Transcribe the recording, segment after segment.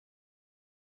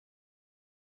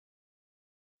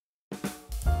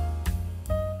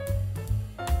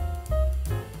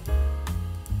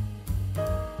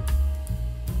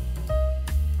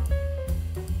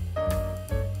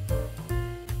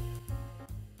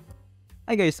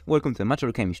Hi guys, welcome to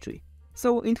Mature Chemistry.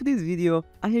 So in today's video,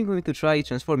 I am going to try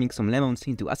transforming some lemons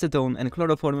into acetone and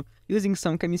chloroform using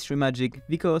some chemistry magic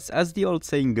because, as the old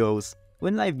saying goes,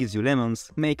 when life gives you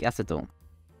lemons, make acetone.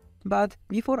 But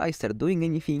before I start doing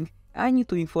anything, I need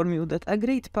to inform you that a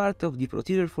great part of the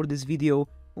procedure for this video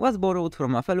was borrowed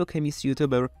from a fellow chemist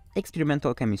YouTuber,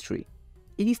 Experimental Chemistry.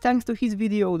 It is thanks to his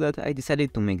video that I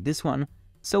decided to make this one,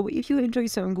 so if you enjoy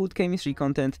some good chemistry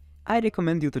content, I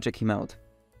recommend you to check him out.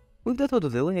 With that out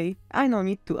of the way, I now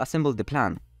need to assemble the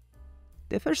plan.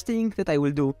 The first thing that I will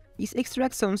do is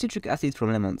extract some citric acid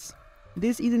from lemons.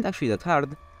 This isn't actually that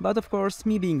hard, but of course,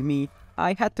 me being me,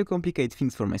 I had to complicate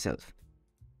things for myself.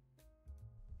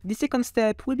 The second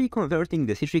step will be converting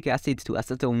the citric acid to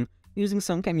acetone using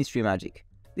some chemistry magic.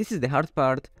 This is the hard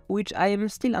part, which I am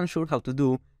still unsure how to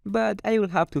do, but I will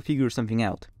have to figure something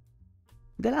out.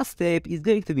 The last step is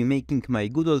going to be making my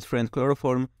good old friend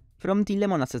chloroform from the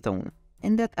lemon acetone,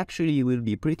 and that actually will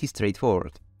be pretty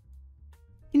straightforward.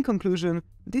 In conclusion,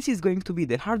 this is going to be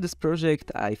the hardest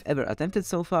project I've ever attempted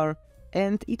so far,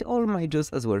 and it all might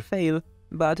just as well fail,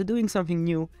 but doing something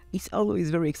new is always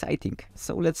very exciting,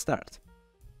 so let's start.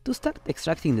 To start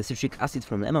extracting the citric acid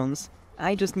from lemons,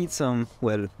 I just need some,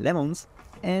 well, lemons,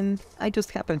 and I just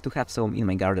happen to have some in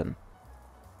my garden.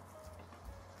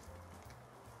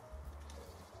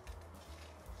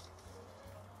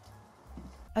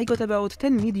 I got about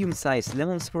 10 medium-sized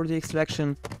lemons for the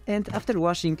extraction, and after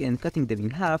washing and cutting them in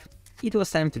half, it was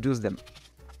time to juice them.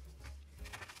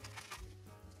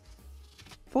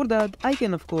 For that, I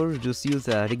can of course just use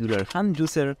a regular hand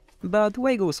juicer, but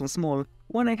why go so small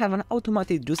when I have an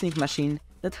automated juicing machine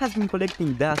that has been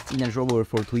collecting dust in a drawer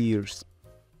for 2 years.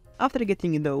 After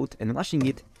getting it out and washing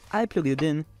it, I plugged it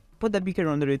in, put a beaker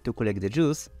under it to collect the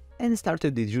juice, and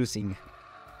started the juicing.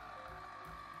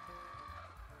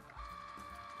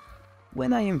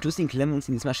 When I am juicing lemons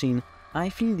in this machine, I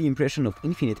feel the impression of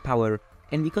infinite power,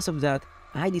 and because of that,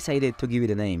 I decided to give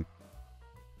it a name.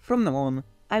 From now on,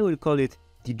 I will call it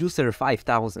the Juicer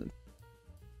 5000.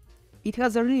 It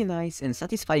has a really nice and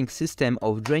satisfying system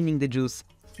of draining the juice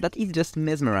that is just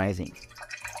mesmerizing.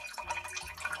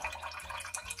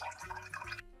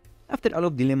 After all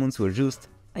of the lemons were juiced,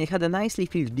 I had a nicely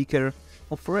filled beaker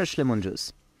of fresh lemon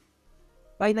juice.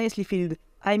 By nicely filled,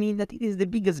 I mean that it is the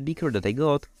biggest beaker that I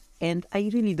got, and I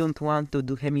really don't want to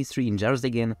do chemistry in jars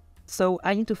again, so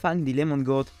I need to thank the lemon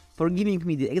god for giving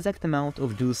me the exact amount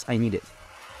of juice I needed.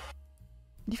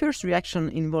 The first reaction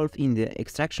involved in the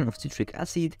extraction of citric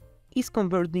acid is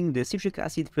converting the citric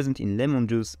acid present in lemon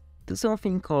juice to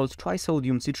something called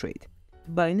trisodium citrate,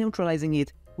 by neutralizing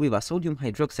it with a sodium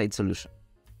hydroxide solution.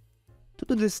 To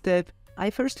do this step, I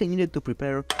firstly needed to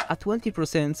prepare a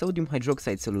 20% sodium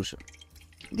hydroxide solution.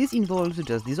 This involves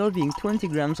just dissolving 20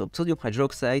 grams of sodium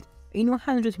hydroxide in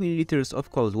 100 ml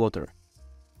of cold water.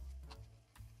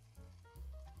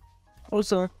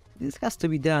 Also, this has to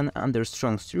be done under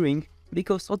strong stirring,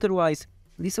 because otherwise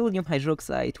the sodium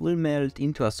hydroxide will melt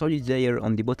into a solid layer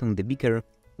on the bottom of the beaker,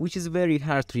 which is very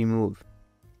hard to remove.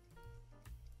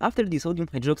 After the sodium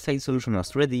hydroxide solution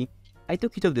was ready, I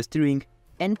took it off the stirring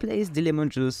and placed the lemon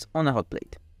juice on a hot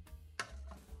plate.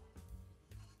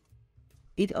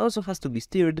 It also has to be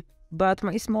stirred, but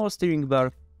my small stirring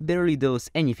bar barely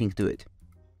does anything to it.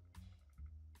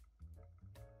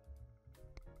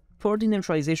 For the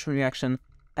neutralization reaction,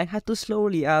 I had to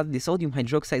slowly add the sodium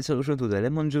hydroxide solution to the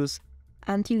lemon juice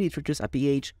until it reaches a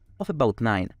pH of about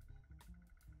 9.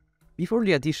 Before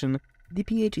the addition, the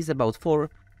pH is about 4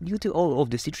 due to all of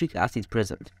the citric acid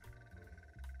present.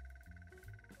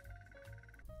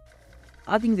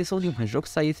 Adding the sodium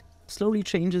hydroxide slowly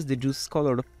changes the juice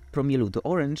color from yellow to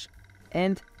orange,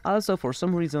 and also for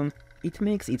some reason it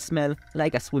makes it smell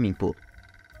like a swimming pool.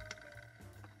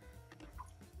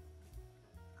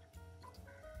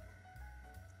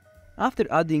 After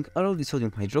adding all of the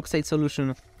sodium hydroxide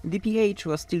solution, the pH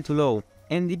was still too low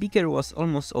and the beaker was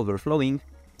almost overflowing,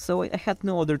 so I had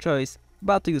no other choice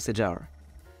but to use a jar.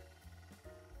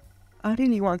 I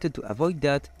really wanted to avoid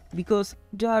that because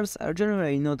jars are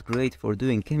generally not great for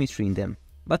doing chemistry in them,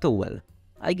 but oh well.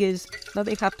 I guess that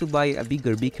I have to buy a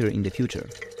bigger beaker in the future.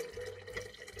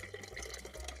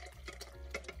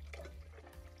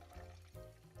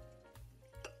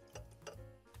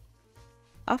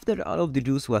 After all of the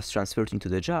juice was transferred into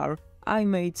the jar, I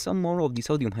made some more of the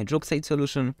sodium hydroxide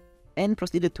solution and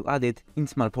proceeded to add it in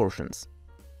small portions.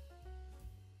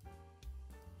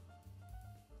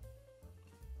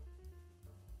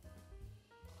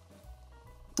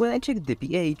 When I checked the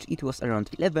pH, it was around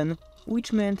 11,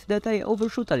 which meant that I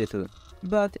overshoot a little,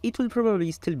 but it will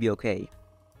probably still be okay.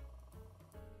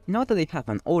 Now that I have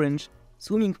an orange,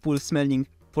 swimming pool smelling,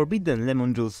 forbidden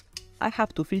lemon juice I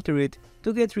have to filter it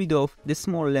to get rid of the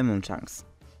small lemon chunks.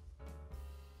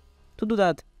 To do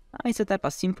that, I set up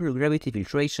a simple gravity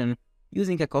filtration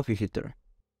using a coffee filter.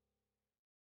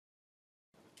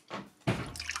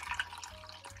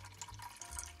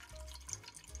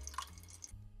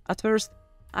 At first,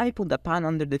 I put a pan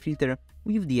under the filter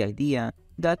with the idea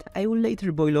that I will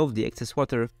later boil off the excess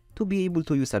water to be able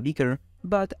to use a beaker,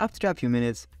 but after a few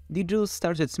minutes, the juice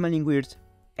started smelling weird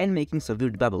and making some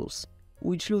weird bubbles,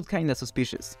 which looked kinda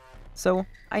suspicious. So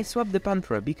I swapped the pan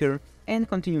for a beaker and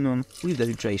continued on with the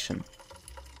filtration.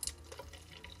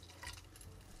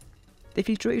 The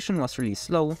filtration was really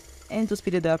slow, and to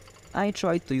speed it up, I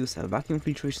tried to use a vacuum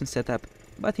filtration setup,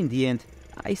 but in the end,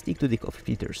 I stick to the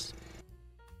coffee filters.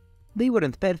 They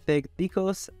weren't perfect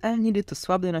because I needed to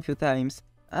swap them a few times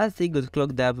as they got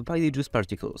clogged up by the juice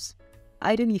particles.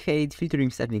 I really hate filtering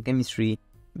starting chemistry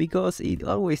because it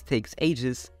always takes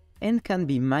ages and can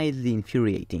be mildly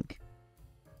infuriating.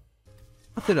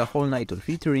 After a whole night of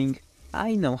filtering,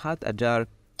 I now had a jar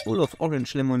full of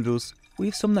orange lemon juice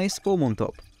with some nice foam on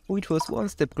top, which was one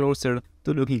step closer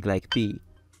to looking like pee.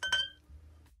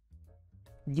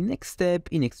 The next step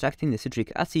in extracting the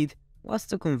citric acid was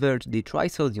to convert the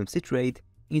trisodium citrate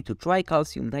into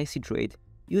tricalcium dicitrate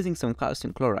using some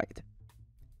calcium chloride.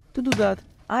 To do that,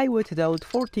 I weighted out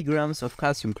 40 grams of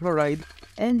calcium chloride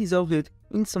and dissolved it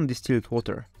in some distilled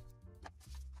water.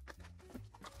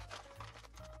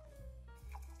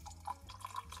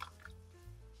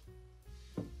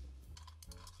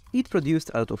 It produced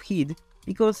a lot of heat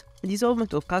because the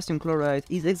dissolvent of calcium chloride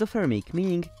is exothermic,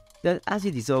 meaning that as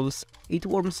it dissolves, it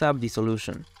warms up the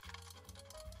solution.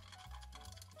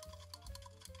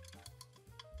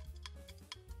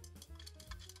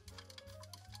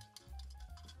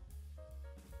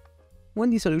 When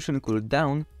the solution cooled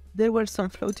down, there were some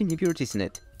floating impurities in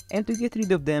it, and to get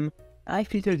rid of them, I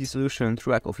filtered the solution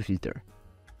through a coffee filter.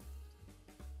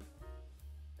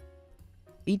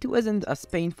 It wasn't as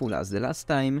painful as the last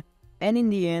time, and in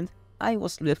the end, I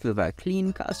was left with a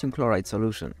clean calcium chloride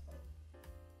solution.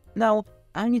 Now,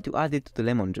 I need to add it to the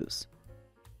lemon juice.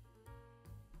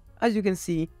 As you can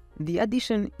see, the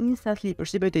addition instantly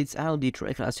precipitates out the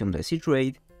tricalcium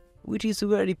dicitrate, which is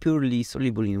very purely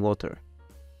soluble in water.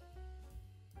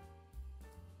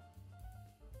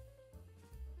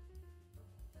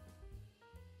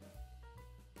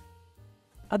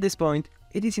 At this point,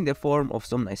 it is in the form of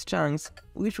some nice chunks,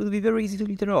 which would be very easy to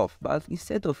filter off, but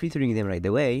instead of filtering them right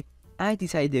away, I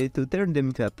decided to turn them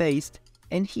into a paste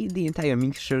and heat the entire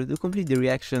mixture to complete the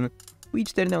reaction,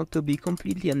 which turned out to be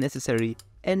completely unnecessary,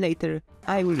 and later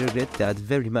I will regret that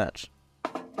very much.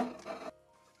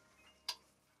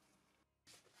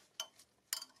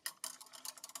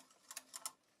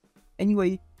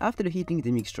 Anyway, after heating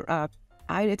the mixture up,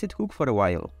 I let it cook for a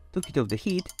while, took it off the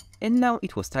heat, and now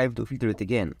it was time to filter it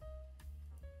again.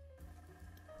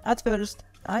 At first,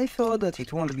 I thought that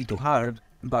it won't be too hard,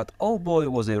 but oh boy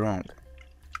was I wrong.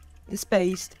 This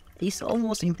paste is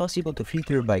almost impossible to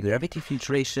filter by gravity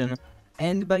filtration,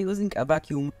 and by using a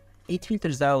vacuum, it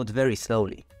filters out very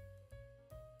slowly.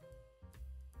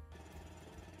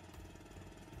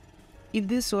 If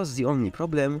this was the only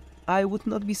problem, I would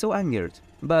not be so angered,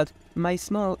 but my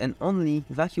small and only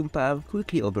vacuum pump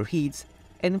quickly overheats,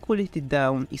 and cooling it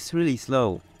down is really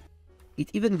slow. It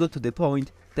even got to the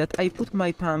point that I put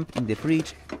my pump in the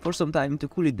fridge for some time to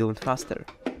cool it down faster.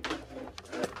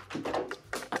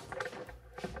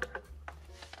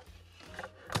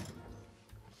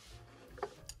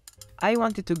 I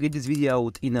wanted to get this video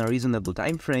out in a reasonable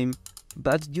time frame,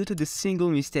 but due to this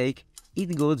single mistake,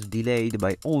 it got delayed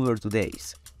by over 2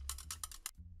 days.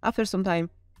 After some time,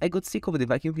 I got sick of the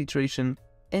vacuum filtration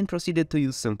and proceeded to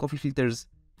use some coffee filters,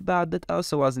 but that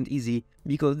also wasn't easy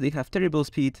because they have terrible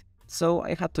speed, so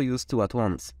I had to use 2 at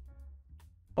once.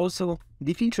 Also,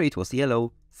 the filtrate was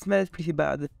yellow, smelled pretty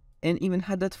bad, and even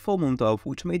had that foam on top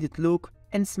which made it look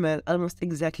and smell almost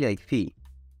exactly like pee.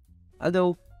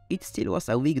 Although, it still was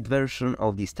a weak version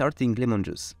of the starting lemon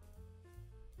juice.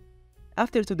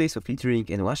 After 2 days of filtering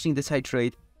and washing the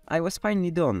citrate, I was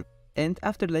finally done, and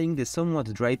after laying the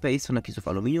somewhat dry paste on a piece of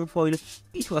aluminum foil,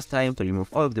 it was time to remove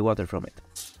all of the water from it.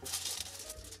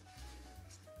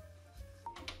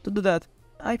 To do that,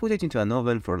 I put it into an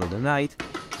oven for another night,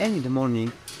 and in the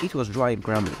morning it was dry and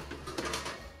crumbly.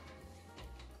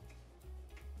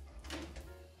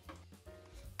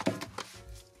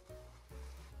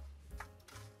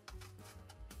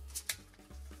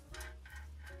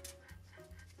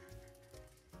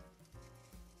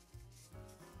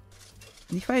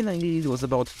 The final yield was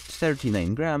about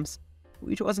 39 grams,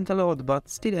 which wasn't a lot, but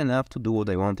still enough to do what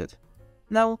I wanted.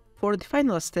 Now, for the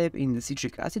final step in the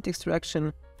citric acid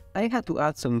extraction, I had to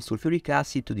add some sulfuric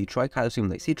acid to the tricalcium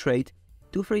dicitrate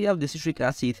to free up the citric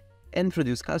acid and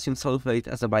produce calcium sulfate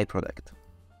as a byproduct.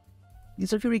 The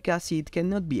sulfuric acid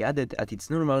cannot be added at its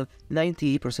normal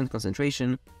 98%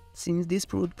 concentration, since this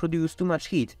would produce too much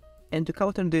heat, and to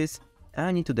counter this,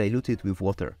 I need to dilute it with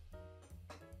water.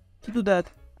 To do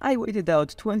that, I weighted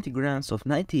out 20 grams of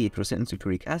 98%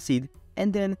 sulfuric acid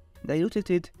and then diluted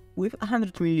it with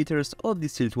 100 ml of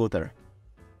distilled water.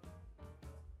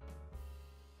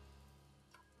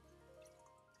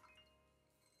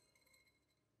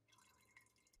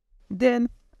 Then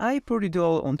I poured it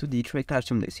all onto the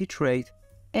tricalcium dicitrate,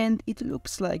 and it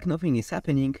looks like nothing is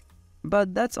happening,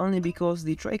 but that's only because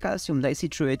the tricalcium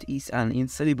dicitrate is an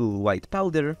insoluble white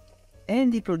powder,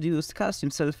 and the produced calcium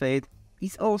sulfate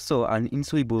is also an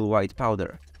insoluble white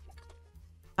powder.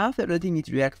 After letting it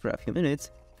react for a few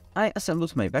minutes, I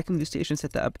assembled my vacuum distillation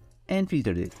setup and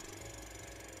filtered it.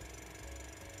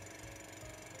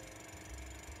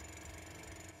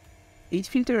 It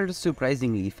filtered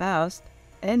surprisingly fast,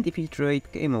 and the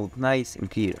filtrate came out nice and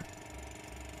clear.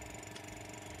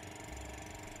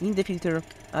 In the filter,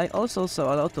 I also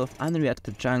saw a lot of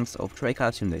unreacted chunks of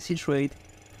tricalcium dicitrate,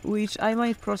 which I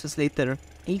might process later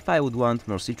if I would want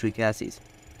more citric acid.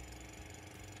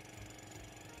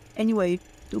 Anyway,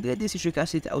 to get the citric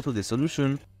acid out of the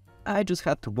solution, I just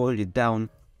had to boil it down,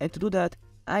 and to do that,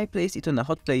 I placed it on a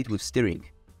hot plate with stirring.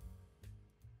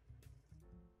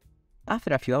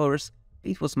 After a few hours,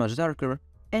 it was much darker,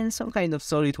 and some kind of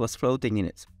solid was floating in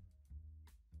it.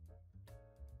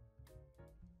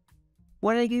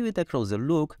 When I gave it a closer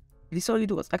look, the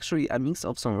solid was actually a mix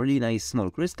of some really nice small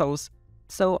crystals,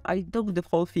 so I took the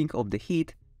whole thing off the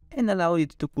heat and allowed it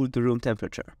to cool to room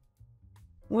temperature.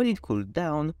 When it cooled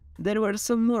down, there were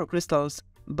some more crystals,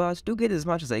 but to get as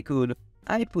much as I could,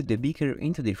 I put the beaker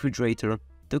into the refrigerator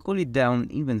to cool it down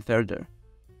even further.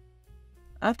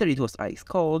 After it was ice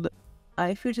cold,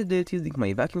 I filtered it using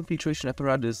my vacuum filtration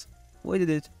apparatus, weighed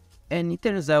it, and it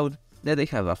turns out that I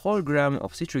have a whole gram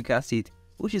of citric acid,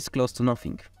 which is close to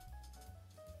nothing.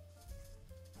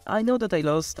 I know that I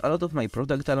lost a lot of my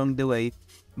product along the way,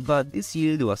 but this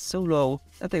yield was so low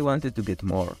that I wanted to get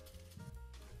more.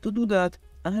 To do that,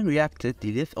 I reacted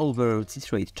the leftover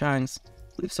citrate chunks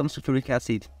with some sulfuric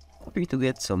acid, hoping to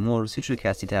get some more citric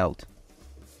acid out.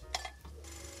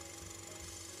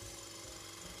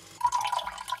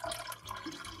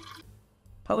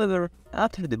 However,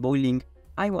 after the boiling,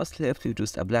 I was left with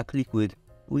just a black liquid,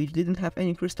 which didn't have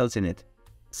any crystals in it,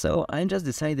 so I just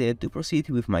decided to proceed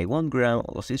with my 1 gram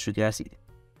of citric acid.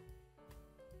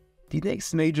 The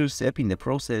next major step in the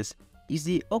process is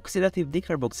the oxidative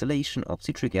decarboxylation of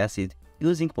citric acid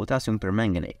using potassium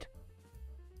permanganate.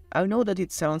 I know that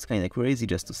it sounds kinda crazy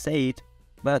just to say it,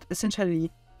 but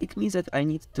essentially it means that I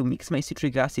need to mix my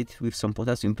citric acid with some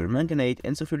potassium permanganate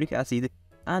and sulfuric acid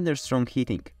under strong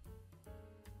heating.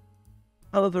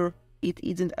 However, it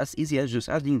isn't as easy as just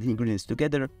adding the ingredients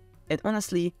together, and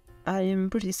honestly, I am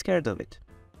pretty scared of it.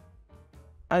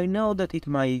 I know that it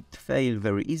might fail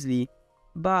very easily,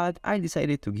 but I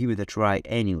decided to give it a try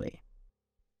anyway.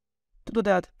 To do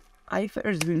that, I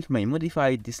first built my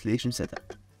modified distillation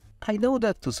setup. I know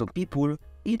that to some people,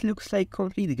 it looks like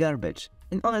complete garbage,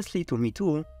 and honestly to me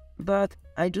too, but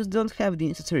I just don't have the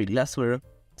necessary glassware,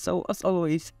 so as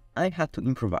always, I had to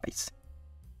improvise.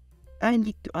 I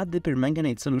need to add the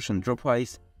permanganate solution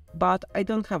dropwise, but I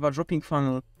don't have a dropping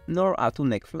funnel nor a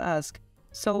 2-neck flask,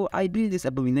 so I built this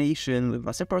abomination with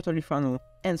a separatory funnel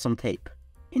and some tape.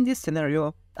 In this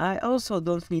scenario, I also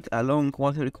don't need a long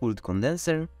water-cooled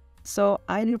condenser, so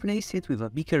I replaced it with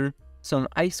a beaker, some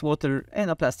ice water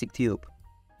and a plastic tube.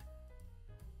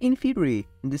 In theory,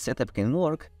 this setup can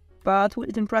work, but will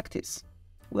it in practice?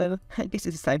 Well, I guess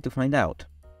it's time to find out.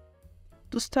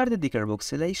 To start the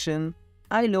decarboxylation,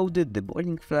 I loaded the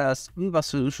boiling flask with a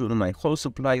solution of my whole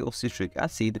supply of citric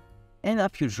acid and a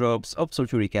few drops of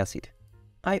sulfuric acid.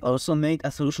 I also made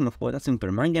a solution of potassium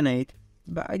permanganate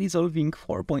by dissolving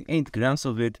 4.8 grams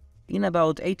of it in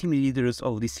about 80 ml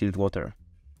of distilled water.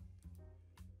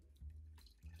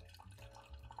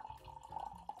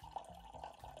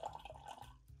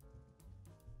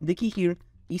 The key here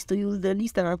is to use the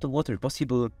least amount of water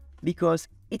possible, because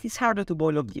it is harder to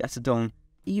boil up the acetone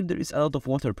if there is a lot of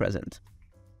water present.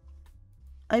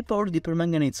 I poured the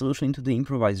permanganate solution into the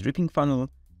improvised dripping funnel,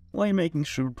 while making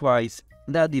sure twice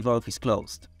that the valve is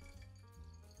closed.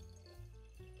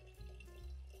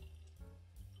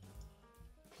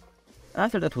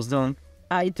 After that was done,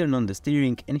 I turned on the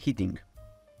stirring and heating.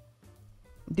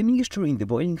 The mixture in the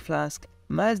boiling flask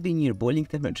must be near boiling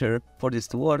temperature for this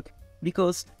to work,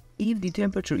 because if the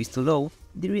temperature is too low,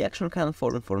 the reaction can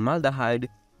form formaldehyde,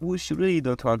 which you really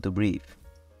don't want to breathe.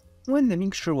 When the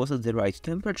mixture was at the right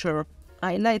temperature,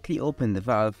 I lightly opened the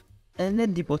valve and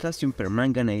let the potassium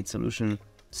permanganate solution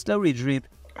slowly drip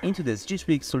into the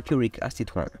citric sulfuric acid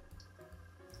one.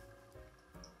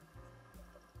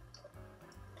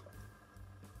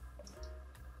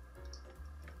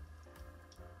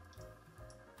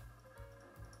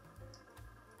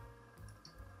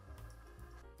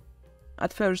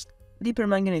 At first, the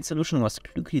permanganate solution was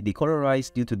quickly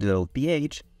decolorized due to the low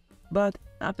pH, but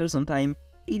after some time,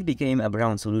 it became a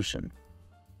brown solution.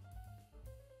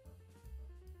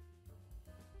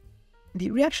 The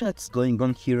reaction that's going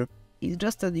on here is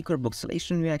just a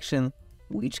decarboxylation reaction,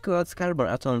 which cuts carbon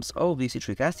atoms of the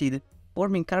citric acid,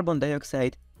 forming carbon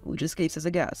dioxide, which escapes as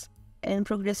a gas, and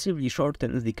progressively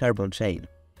shortens the carbon chain.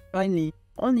 Finally,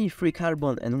 only 3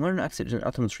 carbon and 1 oxygen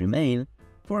atoms remain,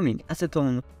 forming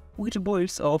acetone, which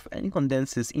boils off and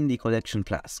condenses in the collection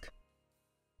flask.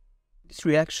 This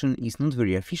reaction is not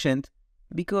very efficient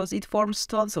because it forms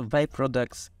tons of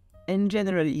byproducts and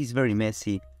generally is very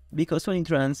messy because when it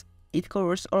runs, it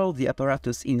covers all of the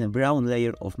apparatus in a brown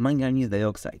layer of manganese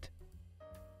dioxide.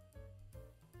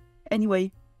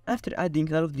 Anyway, after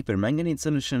adding all of the permanganate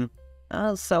solution,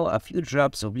 I saw a few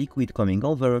drops of liquid coming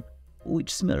over,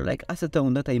 which smell like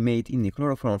acetone that I made in the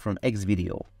Chloroform from X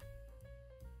video.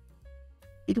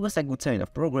 It was a good sign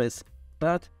of progress,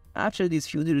 but after these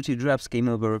few dirty drops came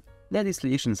over, the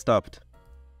distillation stopped.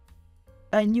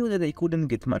 I knew that I couldn't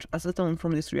get much acetone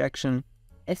from this reaction,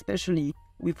 especially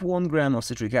with 1 gram of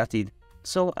citric acid,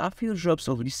 so a few drops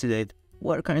of distillate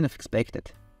were kind of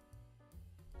expected.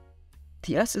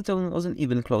 The acetone wasn't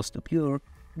even close to pure,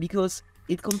 because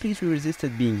it completely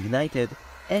resisted being ignited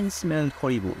and smelled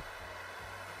horrible.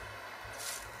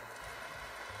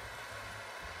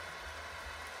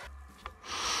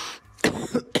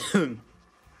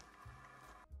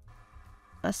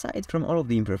 Aside from all of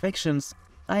the imperfections,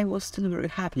 I was still very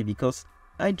happy because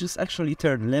I just actually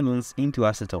turned lemons into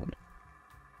acetone.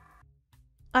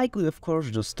 I could of course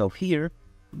just stop here,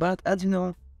 but as you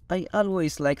know, I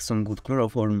always like some good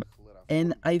chloroform,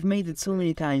 and I've made it so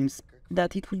many times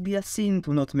that it would be a sin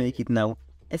to not make it now,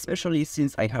 especially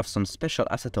since I have some special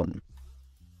acetone.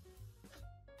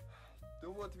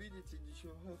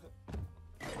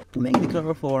 To make the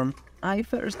chloroform, I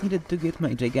first needed to get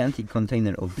my gigantic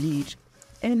container of bleach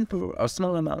and pour a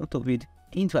small amount of it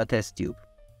into a test tube.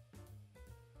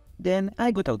 Then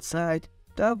I got outside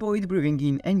to avoid breathing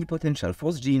in any potential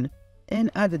phosgene and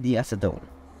added the acetone.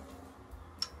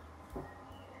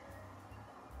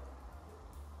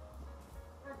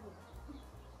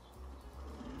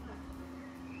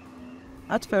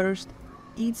 At first,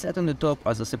 it sat on the top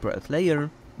as a separate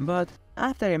layer, but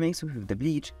after I mixed it with the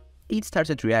bleach, it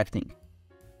started reacting.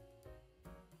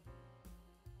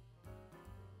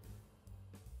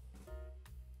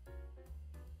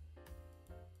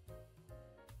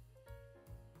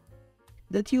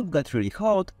 The tube got really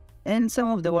hot, and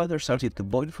some of the water started to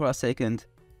boil for a second,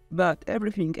 but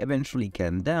everything eventually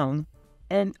calmed down,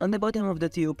 and on the bottom of the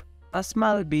tube, a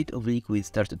small bit of liquid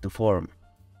started to form.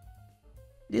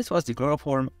 This was the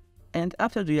chloroform, and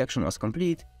after the reaction was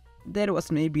complete, there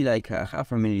was maybe like a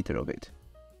half a milliliter of it.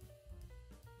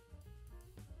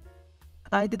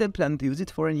 I didn't plan to use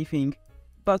it for anything,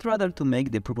 but rather to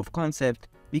make the proof of concept,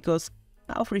 because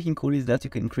how freaking cool is that you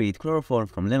can create chloroform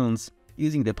from lemons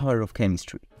using the power of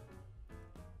chemistry.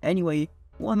 Anyway,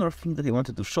 one more thing that I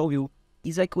wanted to show you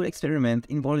is a cool experiment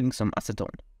involving some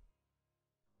acetone.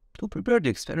 To prepare the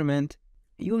experiment,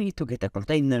 you need to get a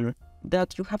container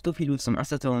that you have to fill with some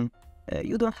acetone.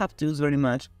 You don't have to use very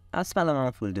much, a small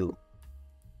amount will do.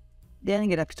 Then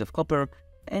get a piece of copper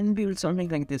and build something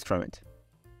like this from it.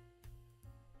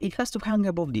 It has to hang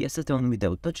above the acetone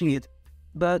without touching it,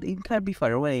 but it can't be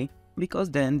far away,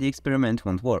 because then the experiment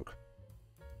won't work.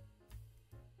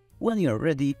 When you are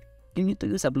ready, you need to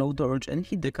use a blowtorch and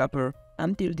heat the copper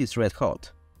until it is red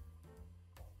hot.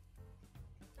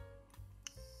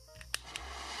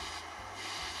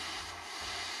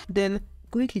 Then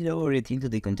quickly lower it into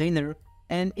the container,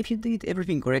 and if you did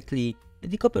everything correctly,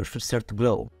 the copper should start to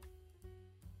glow.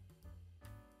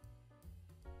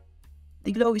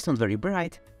 The glow is not very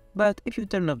bright, but if you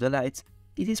turn off the lights,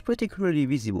 it is pretty clearly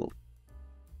visible.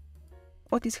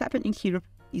 What is happening here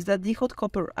is that the hot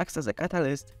copper acts as a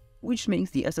catalyst, which makes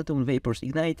the acetone vapors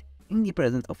ignite in the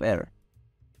presence of air.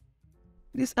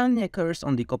 This only occurs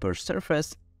on the copper's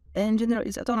surface and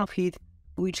generates a ton of heat,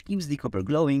 which keeps the copper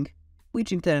glowing,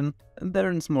 which in turn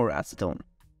burns more acetone.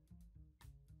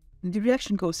 The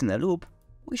reaction goes in a loop,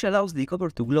 which allows the copper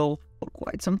to glow for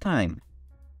quite some time.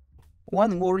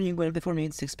 One warning when performing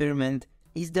this experiment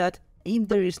is that if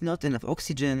there is not enough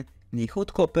oxygen, the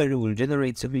hot copper will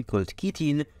generate something called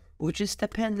ketene, which is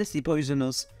stupendously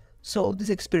poisonous, so this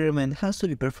experiment has to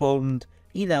be performed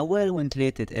in a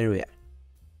well-ventilated area.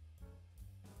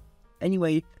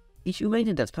 Anyway, if you made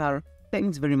it that far,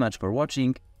 thanks very much for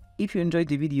watching. If you enjoyed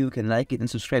the video, you can like it and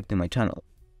subscribe to my channel.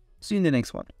 See you in the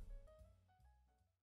next one.